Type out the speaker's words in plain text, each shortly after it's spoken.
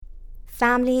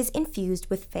Families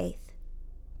Infused with Faith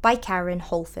by Karen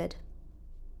Holford.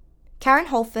 Karen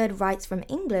Holford writes from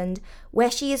England,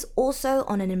 where she is also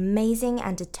on an amazing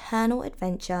and eternal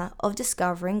adventure of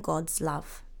discovering God's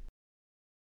love.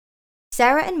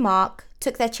 Sarah and Mark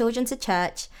took their children to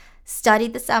church,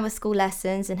 studied the Sabbath school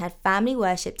lessons, and had family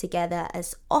worship together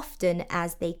as often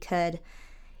as they could.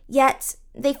 Yet,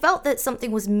 they felt that something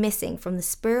was missing from the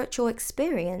spiritual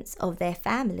experience of their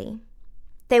family.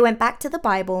 They went back to the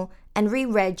Bible and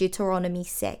reread Deuteronomy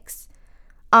 6.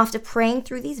 After praying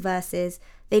through these verses,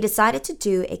 they decided to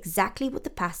do exactly what the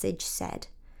passage said.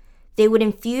 They would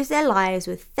infuse their lives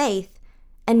with faith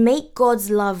and make God's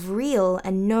love real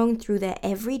and known through their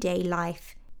everyday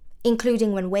life,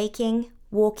 including when waking,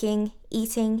 walking,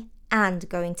 eating, and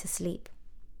going to sleep.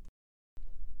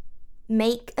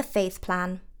 Make a faith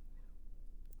plan.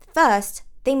 First,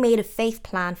 they made a faith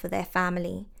plan for their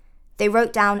family. They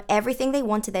wrote down everything they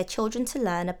wanted their children to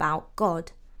learn about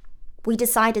God. We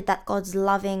decided that God's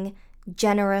loving,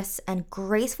 generous, and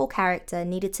graceful character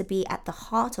needed to be at the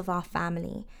heart of our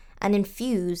family and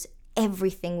infuse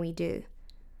everything we do.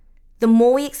 The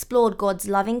more we explored God's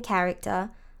loving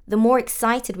character, the more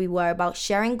excited we were about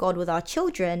sharing God with our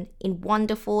children in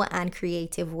wonderful and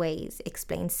creative ways,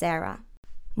 explains Sarah.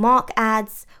 Mark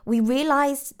adds, we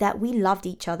realized that we loved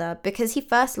each other because he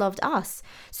first loved us.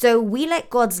 So we let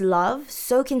God's love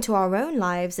soak into our own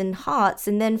lives and hearts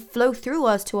and then flow through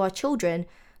us to our children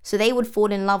so they would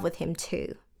fall in love with him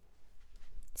too.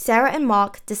 Sarah and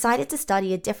Mark decided to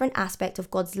study a different aspect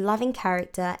of God's loving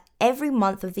character every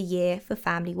month of the year for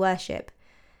family worship.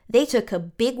 They took a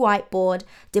big whiteboard,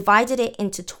 divided it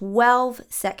into 12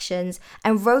 sections,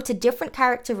 and wrote a different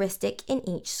characteristic in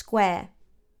each square.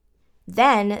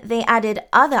 Then they added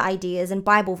other ideas and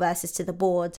Bible verses to the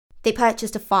board. They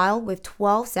purchased a file with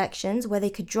 12 sections where they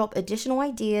could drop additional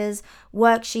ideas,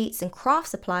 worksheets, and craft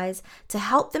supplies to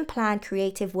help them plan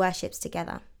creative worships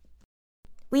together.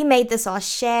 We made this our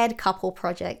shared couple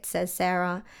project, says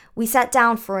Sarah. We sat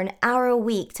down for an hour a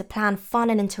week to plan fun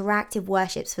and interactive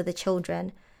worships for the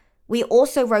children. We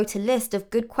also wrote a list of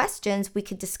good questions we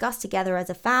could discuss together as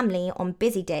a family on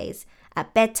busy days,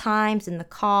 at bedtimes, in the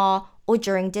car, or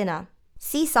during dinner.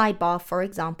 See sidebar for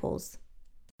examples.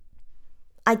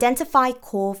 Identify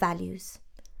core values.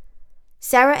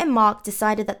 Sarah and Mark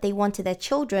decided that they wanted their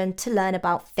children to learn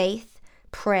about faith,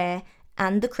 prayer,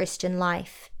 and the Christian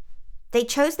life. They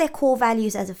chose their core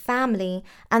values as a family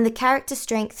and the character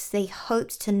strengths they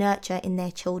hoped to nurture in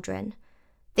their children.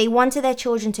 They wanted their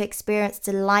children to experience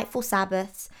delightful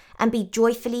Sabbaths and be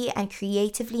joyfully and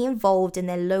creatively involved in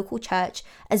their local church,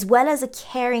 as well as a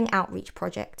caring outreach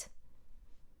project.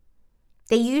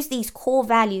 They used these core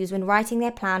values when writing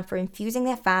their plan for infusing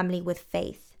their family with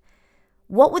faith.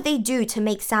 What would they do to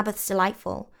make Sabbaths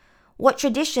delightful? What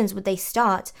traditions would they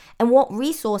start? And what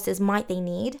resources might they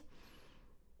need?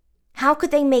 How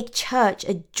could they make church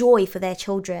a joy for their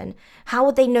children? How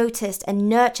would they notice and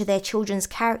nurture their children's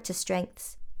character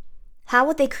strengths? How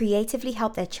would they creatively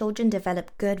help their children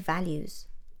develop good values?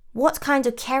 What kind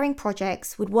of caring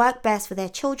projects would work best for their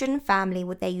children and family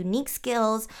with their unique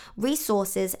skills,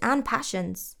 resources, and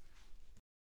passions?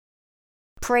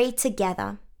 Pray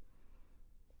together.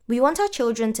 We want our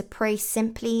children to pray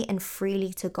simply and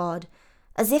freely to God,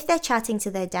 as if they're chatting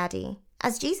to their daddy,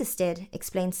 as Jesus did,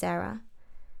 explained Sarah.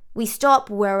 We stop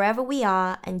wherever we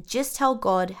are and just tell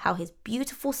God how his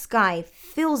beautiful sky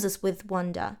fills us with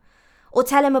wonder, or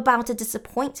tell him about a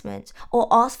disappointment, or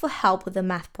ask for help with a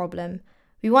math problem.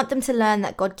 We want them to learn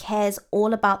that God cares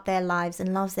all about their lives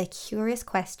and loves their curious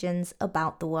questions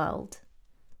about the world.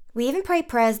 We even pray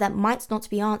prayers that might not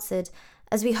be answered,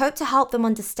 as we hope to help them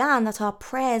understand that our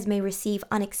prayers may receive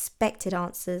unexpected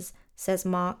answers, says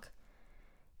Mark.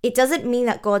 It doesn't mean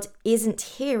that God isn't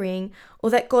hearing,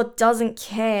 or that God doesn't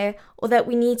care, or that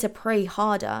we need to pray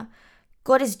harder.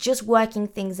 God is just working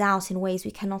things out in ways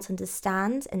we cannot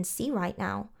understand and see right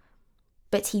now.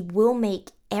 But he will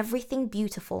make everything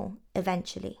beautiful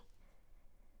eventually.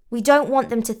 We don't want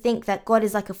them to think that God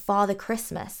is like a Father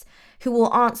Christmas who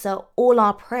will answer all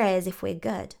our prayers if we're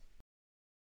good.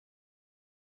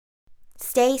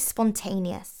 Stay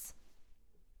spontaneous.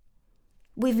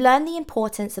 We've learned the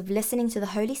importance of listening to the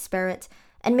Holy Spirit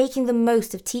and making the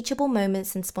most of teachable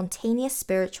moments and spontaneous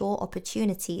spiritual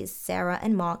opportunities, Sarah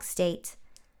and Mark state.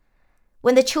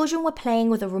 When the children were playing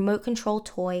with a remote control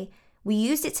toy, we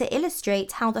used it to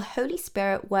illustrate how the Holy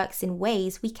Spirit works in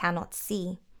ways we cannot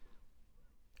see.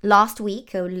 Last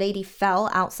week, a lady fell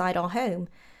outside our home.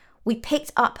 We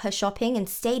picked up her shopping and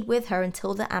stayed with her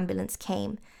until the ambulance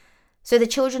came. So the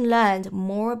children learned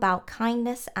more about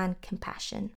kindness and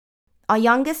compassion. Our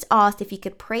youngest asked if he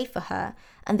could pray for her,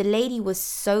 and the lady was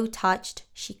so touched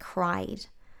she cried.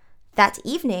 That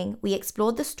evening, we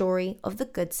explored the story of the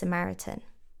Good Samaritan.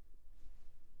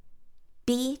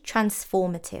 Be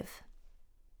transformative.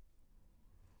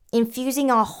 Infusing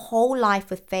our whole life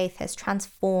with faith has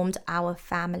transformed our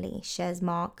family, shares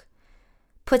Mark.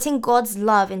 Putting God's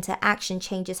love into action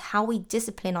changes how we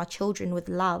discipline our children with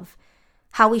love,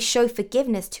 how we show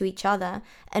forgiveness to each other,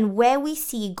 and where we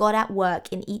see God at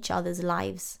work in each other's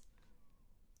lives.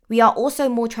 We are also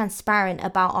more transparent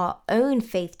about our own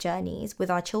faith journeys with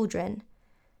our children.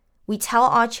 We tell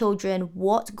our children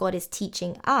what God is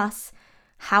teaching us,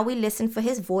 how we listen for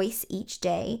his voice each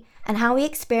day, and how we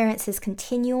experience his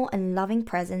continual and loving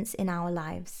presence in our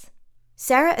lives.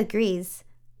 Sarah agrees.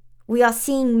 We are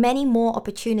seeing many more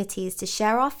opportunities to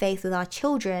share our faith with our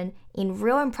children in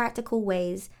real and practical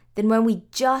ways than when we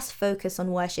just focus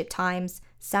on worship times,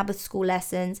 Sabbath school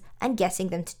lessons, and getting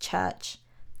them to church.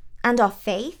 And our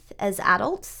faith as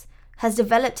adults has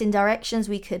developed in directions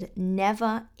we could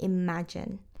never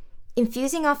imagine.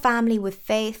 Infusing our family with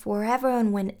faith wherever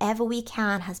and whenever we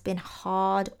can has been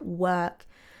hard work,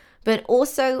 but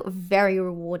also very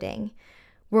rewarding.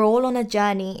 We're all on a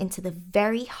journey into the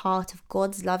very heart of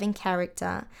God's loving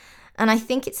character, and I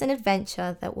think it's an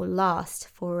adventure that will last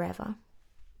forever.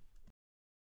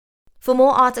 For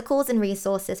more articles and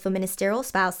resources for ministerial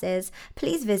spouses,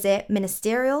 please visit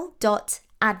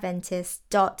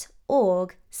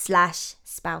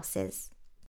ministerial.adventist.org/spouses.